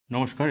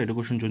নমস্কার,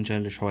 education zone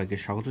চ্যানেলে সবাইকে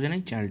স্বাগত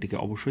জানাই। চ্যানেলটিকে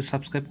অবশ্যই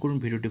সাবস্ক্রাইব করুন,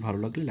 ভিডিওটি ভালো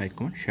লাগলে লাইক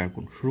কমেন্ট শেয়ার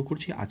করুন। শুরু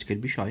করছি আজকের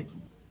বিষয়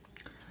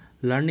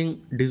লার্নিং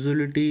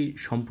ডিসএবিলিটি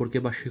সম্পর্কে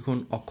বা শিখন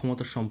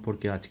অক্ষমতা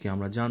সম্পর্কে আজকে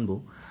আমরা জানব।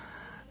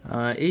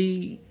 এই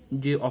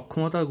যে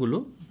অক্ষমতাগুলো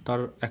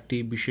তার একটি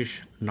বিশেষ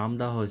নাম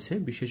দেওয়া হয়েছে,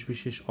 বিশেষ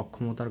বিশেষ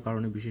অক্ষমতার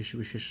কারণে বিশেষ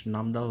বিশেষ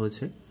নাম দেওয়া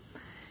হয়েছে।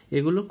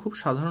 এগুলো খুব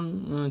সাধারণ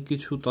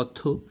কিছু তথ্য,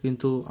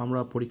 কিন্তু আমরা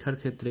পরীক্ষার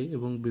ক্ষেত্রে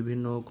এবং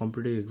বিভিন্ন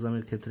কম্পিটিটিভ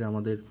এক্সামের ক্ষেত্রে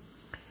আমাদের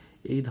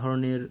এই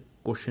ধরনের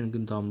কোশ্চেন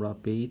কিন্তু আমরা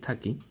পেয়েই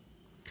থাকি।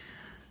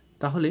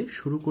 তাহলে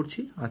শুরু করছি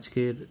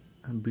আজকের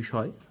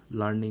বিষয়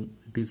লার্নিং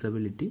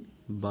ডিসএবিলিটি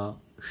বা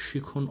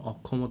শিখন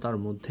অক্ষমতার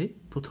মধ্যে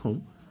প্রথম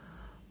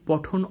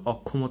পঠন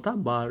অক্ষমতা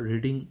বা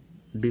রিডিং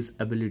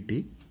ডিসএবিলিটি।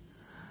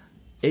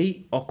 এই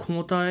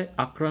অক্ষমতায়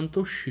আক্রান্ত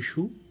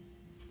শিশু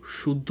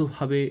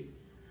শুদ্ধভাবে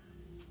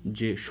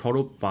যে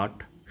সরব পাঠ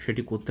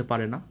সেটি করতে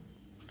পারে না,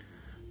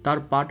 তার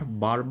পাঠ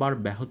বারবার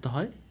ব্যাহত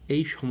হয়।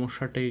 এই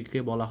সমস্যাটিকে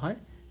বলা হয়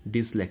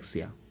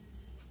ডিসলেক্সিয়া।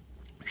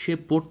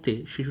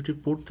 শিশুটির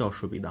পড়তে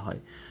অসুবিধা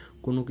হয়,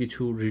 কোনো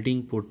কিছু রিডিং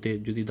পড়তে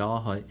যদি দেওয়া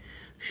হয়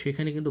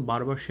সেখানে কিন্তু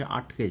বারবার সে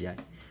আটকে যায়।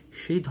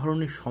 সেই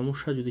ধরনের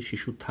সমস্যা যদি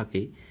শিশুর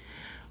থাকে,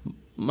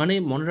 মানে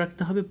মনে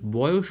রাখতে হবে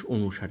বয়স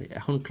অনুসারে।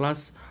 এখন ক্লাস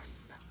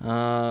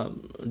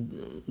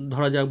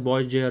ধরা যাক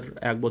বয়স যার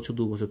 1 বছর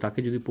 2 বছর, তাকে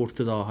যদি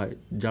পড়তে দেওয়া হয়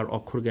যার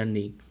অক্ষর জ্ঞান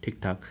নেই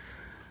ঠিকঠাক,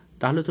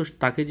 তাহলে তো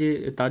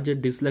তার যে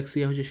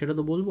ডিসলেক্সিয়া হয়েছে সেটা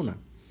তো বলবো না।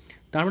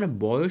 তার মানে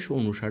বয়স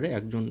অনুসারে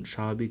একজন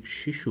স্বাভাবিক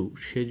শিশু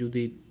সে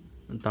যদি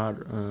তার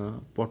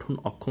পঠন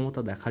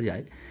অক্ষমতা দেখা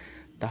যায়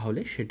তাহলে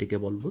সেটিকে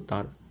বলবো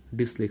তার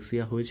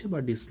ডিসলেক্সিয়া হয়েছে বা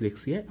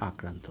ডিসলেক্সিয়ায়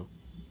আক্রান্ত।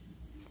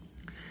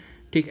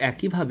 ঠিক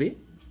একইভাবে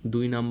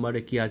 2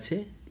 নম্বরে কি আছে,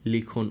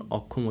 লিখন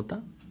অক্ষমতা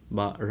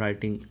বা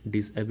রাইটিং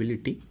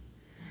ডিসএবিলিটি।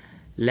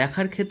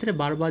 লেখার ক্ষেত্রে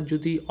বারবার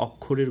যদি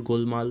অক্ষরের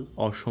গোলমাল,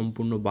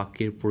 অসম্পূর্ণ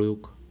বাক্যের প্রয়োগ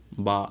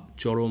বা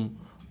চরম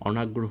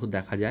অনাগ্রহ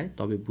দেখা যায়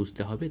তবে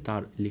বুঝতে হবে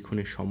তার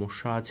লিখনের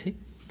সমস্যা আছে।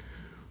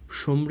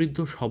 সমৃদ্ধ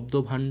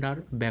শব্দভাণ্ডার,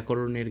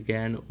 ব্যাকরণের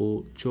জ্ঞান ও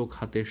চোখ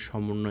হাতের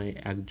সমন্বয়ে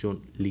একজন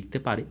লিখতে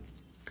পারে।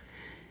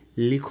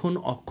 লিখন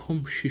অক্ষম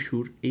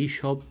শিশুর এই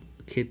সব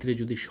ক্ষেত্রে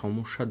যদি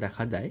সমস্যা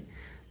দেখা দেয়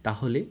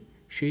তাহলে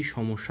সেই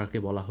সমস্যাকে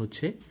বলা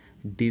হচ্ছে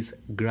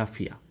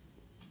ডিসগ্রাফিয়া।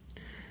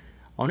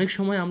 অনেক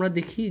সময় আমরা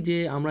দেখি যে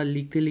আমরা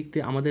লিখতে লিখতে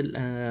আমাদের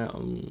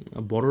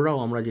বড়রাও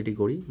আমরা যেটি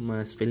করি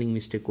স্পেলিং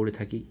মিস্টেক করে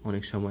থাকি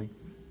অনেক সময়।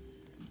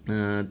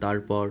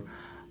 তারপর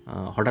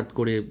হঠাৎ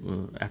করে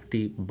একটি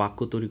বাক্য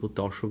তৈরি করতে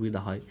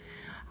অসুবিধা হয়।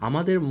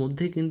 আমাদের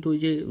মধ্যে কিন্তু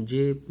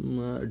যে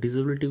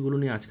ডিসএবিলিটিগুলো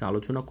নিয়ে আজকে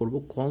আলোচনা করব,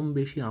 কম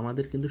বেশি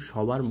আমাদের কিন্তু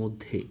সবার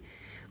মধ্যে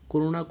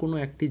কোনো না কোনো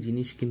একটি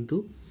জিনিস কিন্তু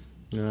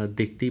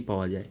দেখতেই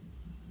পাওয়া যায়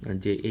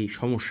যে এই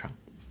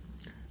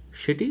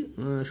সেটি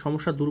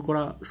সমস্যা দূর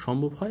করা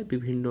সম্ভব হয়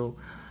বিভিন্ন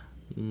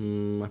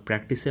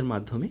প্র্যাকটিসের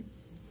মাধ্যমে।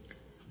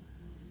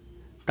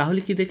 তাহলে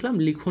কি দেখলাম,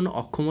 লিখন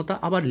অক্ষমতা।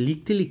 আবার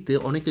লিখতে লিখতে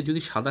অনেকে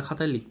যদি সাদা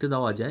খাতায় লিখতে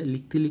দেওয়া যায়,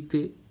 লিখতে লিখতে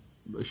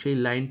সেই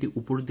লাইনটি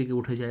উপরের দিকে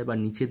উঠে যায় বা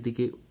নিচের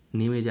দিকে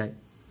নেমে যায়।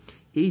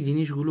 এই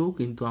জিনিসগুলোও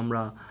কিন্তু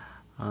আমরা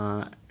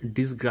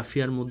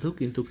ডিসগ্রাফিয়ার মধ্যেও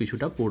কিন্তু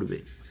কিছুটা পড়বে।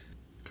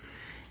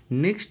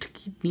 নেক্সট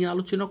কি নিয়ে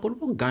আলোচনা করব,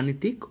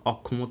 গাণিতিক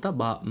অক্ষমতা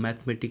বা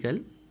ম্যাথমেটিক্যাল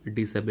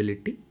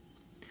ডিসএবিলিটি।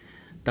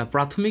 তা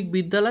প্রাথমিক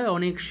বিদ্যালয়ে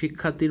অনেক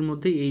শিক্ষার্থীর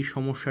মধ্যে এই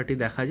সমস্যাটি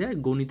দেখা যায়।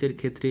 গণিতের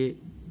ক্ষেত্রে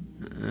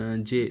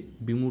যে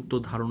বিমূর্ত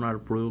ধারণার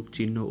প্রয়োগ,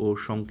 চিহ্ন ও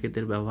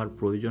সংকেতের ব্যবহার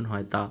প্রয়োজন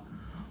হয় তা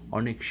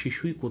অনেক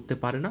শিশুই করতে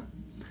পারে না।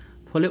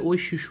 ফলে ওই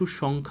শিশুর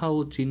সংখ্যা ও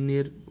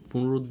চিহ্নের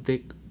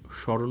পুনরুদ্বেগ,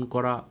 স্মরণ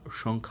করা,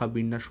 সংখ্যা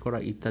বিন্যাস করা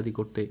ইত্যাদি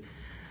করতে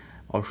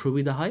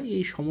অসুবিধা হয়।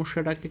 এই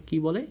সমস্যাটাকে কি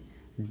বলে,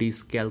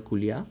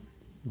 ডিসক্যালকুলিয়া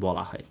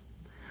বলা হয়।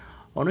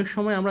 অনেক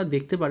সময় আমরা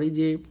দেখতে পারি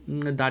যে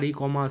দাড়ি,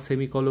 কমা,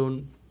 সেমিকলন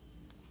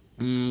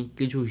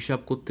কিছু হিসাব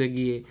করতে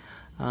গিয়ে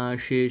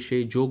সে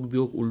সেই যোগ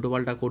বিয়োগ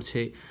উল্টোপাল্টা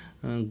করছে,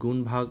 গুণ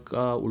ভাগ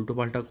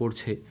উল্টোপাল্টা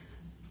করছে।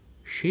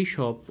 সেই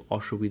সব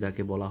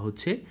অসুবিধাকে বলা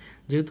হচ্ছে,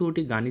 যেহেতু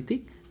ওটি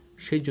গাণিতিক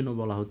সেই জন্য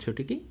বলা হচ্ছে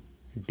ওটিকে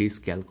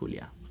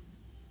ডিসক্যালকুলিয়া।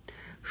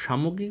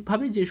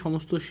 সামগ্রিকভাবে যে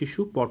সমস্ত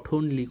শিশু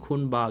পঠন, লিখন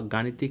বা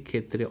গাণিতিক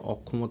ক্ষেত্রে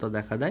অক্ষমতা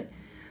দেখা দেয়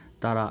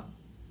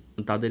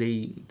তাদের এই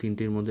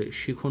 3টির মধ্যে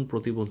শিখন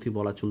প্রতিবন্ধী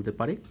বলা চলতে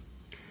পারে।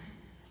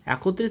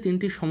 একত্রে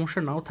 3টি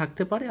সমস্যা নাও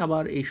থাকতে পারে,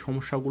 আবার এই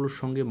সমস্যাগুলোর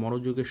সঙ্গে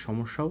মনোযোগের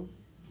সমস্যাও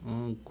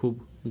খুব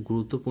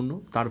গুরুত্বপূর্ণ।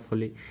 তার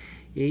ফলে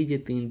এই যে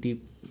 3টি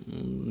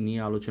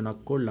নিয়ে আলোচনা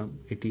করলাম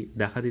এটি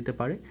দেখা দিতে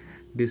পারে,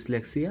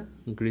 ডিসলেক্সিয়া,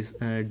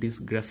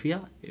 ডিসগ্রাফিয়া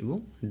এবং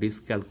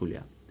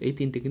ডিসক্যালকুলিয়া। এই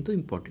 3টি কিন্তু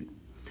ইম্পর্টেন্ট।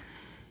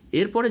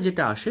 এরপরে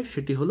যেটা আসে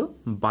সেটি হলো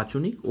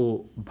বাচনিক ও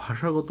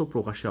ভাষাগত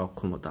প্রকাশে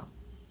অক্ষমতা।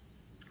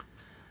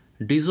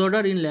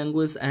 Disorder in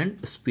language and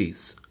speech.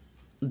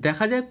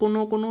 দেখা যায় কোনো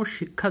কোনো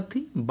শিক্ষার্থী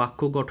বাক্য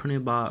গঠনে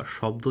বা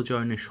শব্দ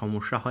চয়নের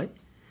সমস্যা হয়।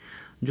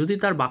 যদি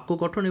তার বাক্য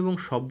গঠন এবং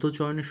শব্দ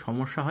চয়নের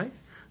সমস্যা হয়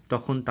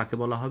তখন তাকে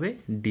বলা হবে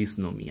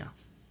ডিসনোমিয়া।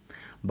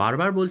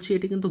 বারবার বলছি,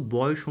 এটি কিন্তু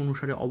বয়স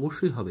অনুসারে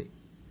অবশ্যই হবে,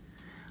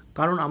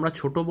 কারণ আমরা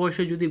ছোট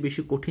বয়সে যদি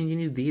বেশি কঠিন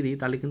জিনিস দিয়ে দিই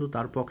তাহলে কিন্তু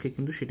তার পক্ষে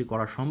কিন্তু সেটি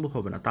করা সম্ভব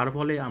হবে না। তার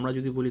ফলে আমরা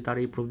যদি বলি তার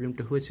এই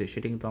প্রবলেমটি হয়েছে,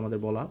 সেটা কিন্তু আমাদের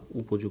বলা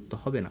উপযুক্ত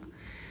হবে না।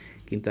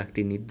 কিন্তু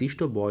একটি নির্দিষ্ট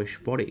বয়স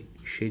পরে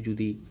সে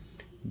যদি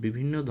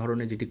বিভিন্ন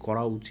ধরনের যেটি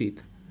করা উচিত,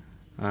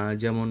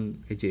 যেমন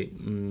এই যে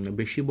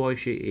বেশি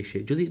বয়সে এসে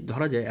যদি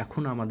ধরা যায়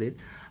এখন আমাদের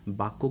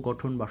বাক্য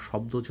গঠন বা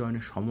শব্দ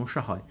চয়নের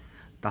সমস্যা হয়,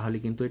 তাহলে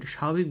কিন্তু এটা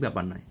স্বাভাবিক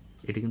ব্যাপার নয়,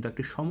 এটি কিন্তু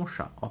একটি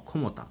সমস্যা,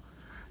 অক্ষমতা,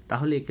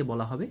 তাহলে একে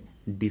বলা হবে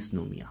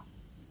ডিসনোমিয়া।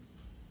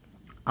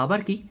 আবার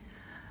কি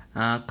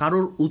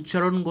কারোর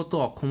উচ্চারণগত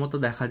অক্ষমতা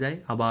দেখা যায়,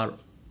 আবার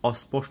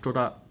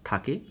অস্পষ্টতা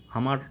থাকে।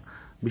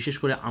 বিশেষ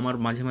করে আমার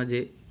মাঝে মাঝে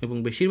এবং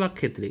বেশিরভাগ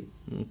ক্ষেত্রে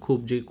খুব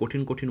যে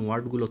কঠিন কঠিন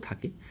ওয়ার্ডগুলো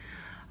থাকে,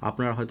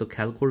 আপনারা হয়তো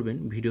খেয়াল করবেন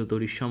ভিডিও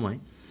তৈরির সময়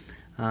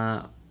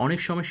অনেক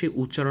সময় সেই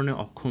উচ্চারণে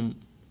অক্ষম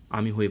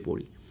আমি হয়ে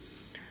পড়ি,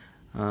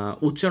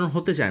 উচ্চারণ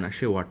হতে চায় না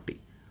সে ওয়ার্ডটি।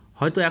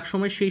 হয়তো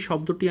একসময় সেই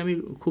শব্দটি আমি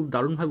খুব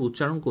দারুণভাবে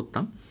উচ্চারণ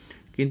করতাম,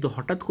 কিন্তু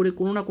হঠাৎ করে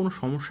কোনো না কোনো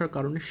সমস্যার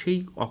কারণে সেই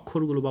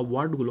অক্ষরগুলো বা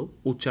ওয়ার্ডগুলো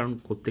উচ্চারণ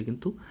করতে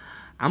কিন্তু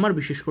আমার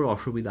বিশেষ করে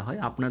অসুবিধা হয়,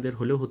 আপনাদের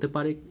হলেও হতে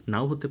পারে,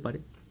 নাও হতে পারে।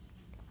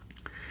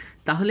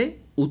 তাহলে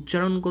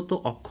উচ্চারণগত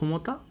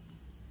অক্ষমতা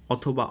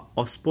অথবা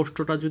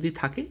অস্পষ্টতা যদি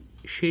থাকে,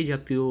 সেই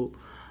জাতীয়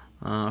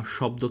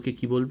শব্দকে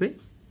কি বলবে?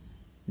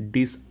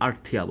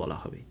 ডিসআর্থিয়া বলা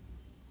হবে।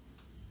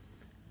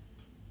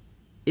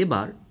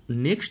 এবার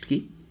নেক্সট কি?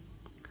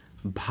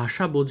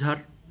 ভাষা বোঝার,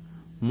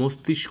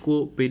 মস্তিষ্ক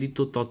প্রেরিত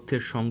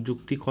তথ্যের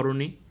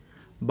সংযুক্তিকরণে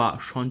বা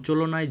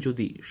সঞ্চালনায়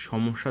যদি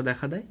সমস্যা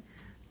দেখা দেয়,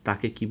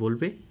 তাকে কি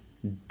বলবে?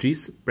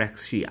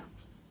 ডিসপ্র্যাক্সিয়া।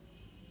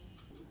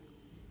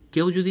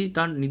 কেউ যদি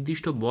তার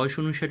নির্দিষ্ট বয়স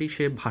অনুসারী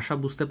সে ভাষা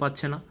বুঝতে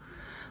পারছে না,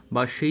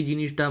 বা সেই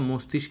জিনিসটা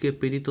মস্তিষ্কে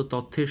প্রেরিত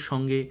তথ্যের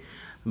সঙ্গে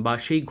বা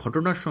সেই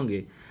ঘটনার সঙ্গে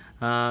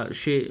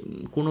সে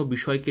কোনো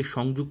বিষয়কে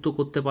সংযুক্ত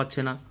করতে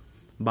পারছে না,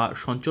 বা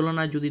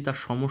সঞ্চালনায় যদি তার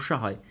সমস্যা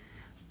হয়,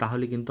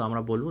 তাহলে কিন্তু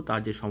আমরা বলবো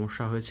তার যে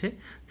সমস্যা হয়েছে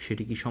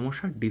সেটি কি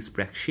সমস্যা?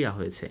 ডিসপ্র্যাক্সিয়া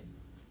হয়েছে।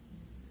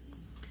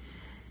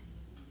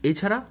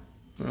 এছাড়া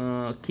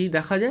কি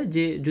দেখা যায়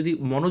যে যদি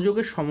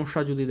মনোযোগের সমস্যা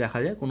যদি দেখা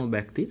যায় কোনো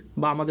ব্যক্তির,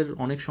 বা আমাদের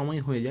অনেক সময়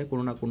হয়ে যায়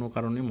কোনো না কোনো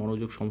কারণে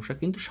মনোযোগ সমস্যা,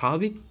 কিন্তু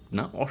স্বাভাবিক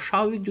না,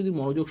 অস্বাভাবিক যদি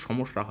মনোযোগ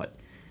সমস্যা হয়,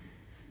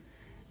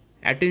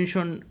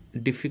 অ্যাটেনশন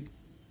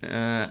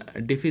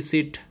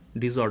ডেফিসিট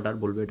ডিসঅর্ডার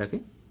বলবে এটাকে,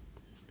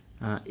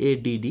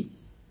 ADD,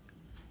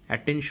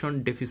 অ্যাটেনশন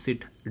ডেফিসিট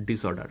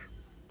ডিসঅর্ডার,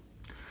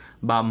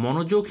 বা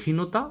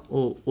মনোযোগহীনতা ও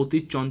অতি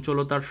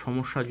চঞ্চলতার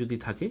সমস্যা যদি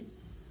থাকে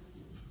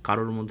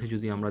কারোর মধ্যে,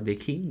 যদি আমরা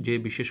দেখি যে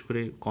বিশেষ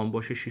করে কম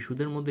বয়সের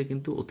শিশুদের মধ্যে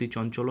কিন্তু অতি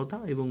চঞ্চলতা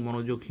এবং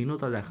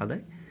মনোযোগহীনতা দেখা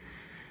দেয়,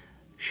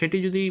 সেটি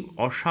যদি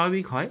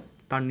অস্বাভাবিক হয়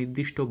তার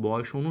নির্দিষ্ট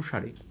বয়স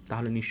অনুসারে,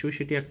 তাহলে নিশ্চয়ই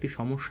সেটি একটি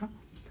সমস্যা।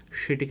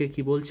 সেটিকে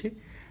কি বলছে?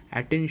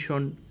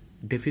 Attention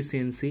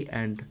deficiency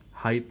and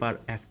hyper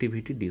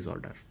activity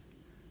disorder,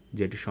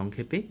 যেটি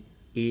সংক্ষেপে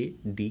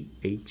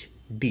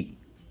ADHD,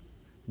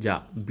 যা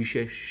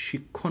বিশেষ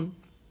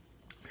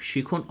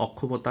শিখন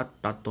অক্ষমতার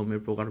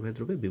তারতম্যের প্রকারভেদ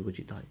রূপে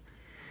বিবেচিত হয়।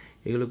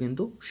 এগুলো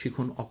কিন্তু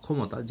শিখন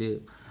অক্ষমতা, যে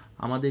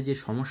আমাদের যে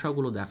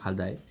সমস্যাগুলো দেখা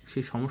দেয়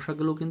সেই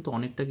সমস্যাগুলো কিন্তু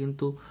অনেকটা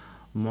কিন্তু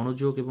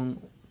মনোযোগ এবং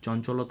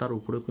চঞ্চলতার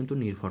উপরেও কিন্তু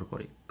নির্ভর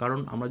করে। কারণ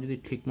আমরা যদি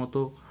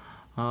ঠিকমতো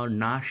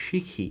না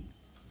শিখি,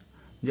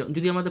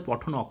 যদি আমাদের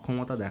পঠন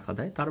অক্ষমতা দেখা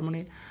দেয়, তার মানে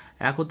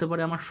এক হতে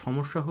পারে আমার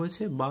সমস্যা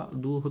হয়েছে, বা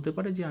দু হতে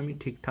পারে যে আমি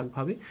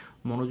ঠিকঠাকভাবে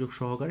মনোযোগ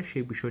সহকারে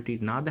সেই বিষয়টি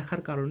না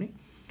দেখার কারণে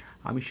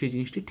আমি সেই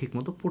জিনিসটি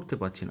ঠিকমতো পড়তে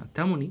পারছি না।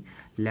 তেমনই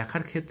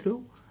লেখার ক্ষেত্রেও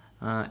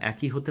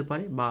একই হতে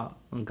পারে, বা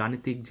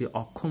গাণিতিক যে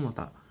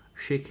অক্ষমতা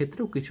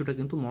সেক্ষেত্রেও কিছুটা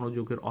কিন্তু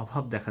মনোযোগের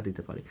অভাব দেখা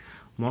দিতে পারে।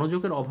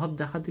 মনোযোগের অভাব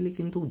দেখা দিলে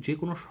কিন্তু যে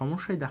কোনো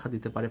সমস্যাই দেখা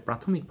দিতে পারে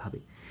প্রাথমিকভাবে,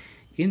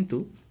 কিন্তু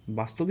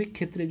বাস্তবিক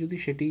ক্ষেত্রে যদি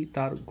সেটি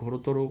তার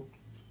ঘোরতর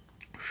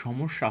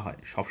সমস্যা হয়,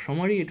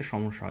 সবসময়ই এটা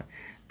সমস্যা হয়,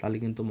 তাহলে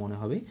কিন্তু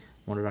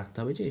মনে রাখতে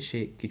হবে যে সে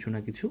কিছু না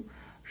কিছু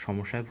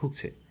সমস্যায়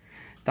ভুগছে।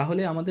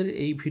 তাহলে আমাদের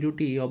এই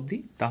ভিডিওটি এই অবধি।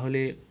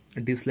 তাহলে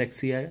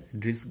ডিসলেক্সিয়া,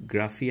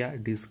 ডিসগ্রাফিয়া,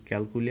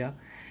 ডিসক্যালকুলিয়া,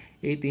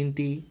 এই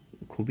তিনটি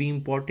খুবই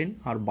ইম্পর্টেন্ট,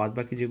 আর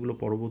বাদবাকি যেগুলো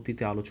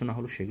পরবর্তীতে আলোচনা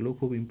হলো সেগুলোও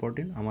খুব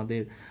ইম্পর্টেন্ট।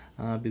 আমাদের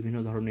বিভিন্ন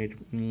ধরনের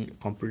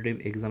কম্পিটিটিভ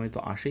এক্সামে তো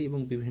আসেই, এবং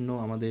বিভিন্ন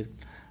আমাদের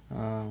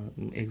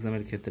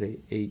এক্সামের ক্ষেত্রে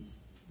এই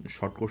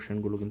শর্ট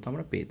কোশ্চেনগুলো কিন্তু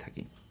আমরা পেয়ে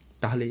থাকি।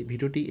 তাহলে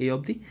ভিডিওটি এই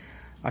অবধি।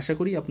 আশা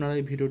করি আপনারা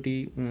এই ভিডিওটি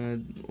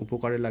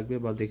উপকারে লাগবে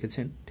বা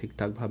দেখেছেন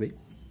ঠিকঠাকভাবে।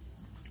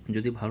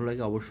 যদি ভালো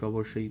লাগে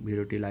অবশ্যই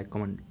ভিডিওটি লাইক,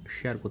 কমেন্ট,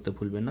 শেয়ার করতে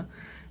ভুলবেন না।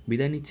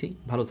 বিদায় নিচ্ছি,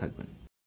 ভালো থাকবেন।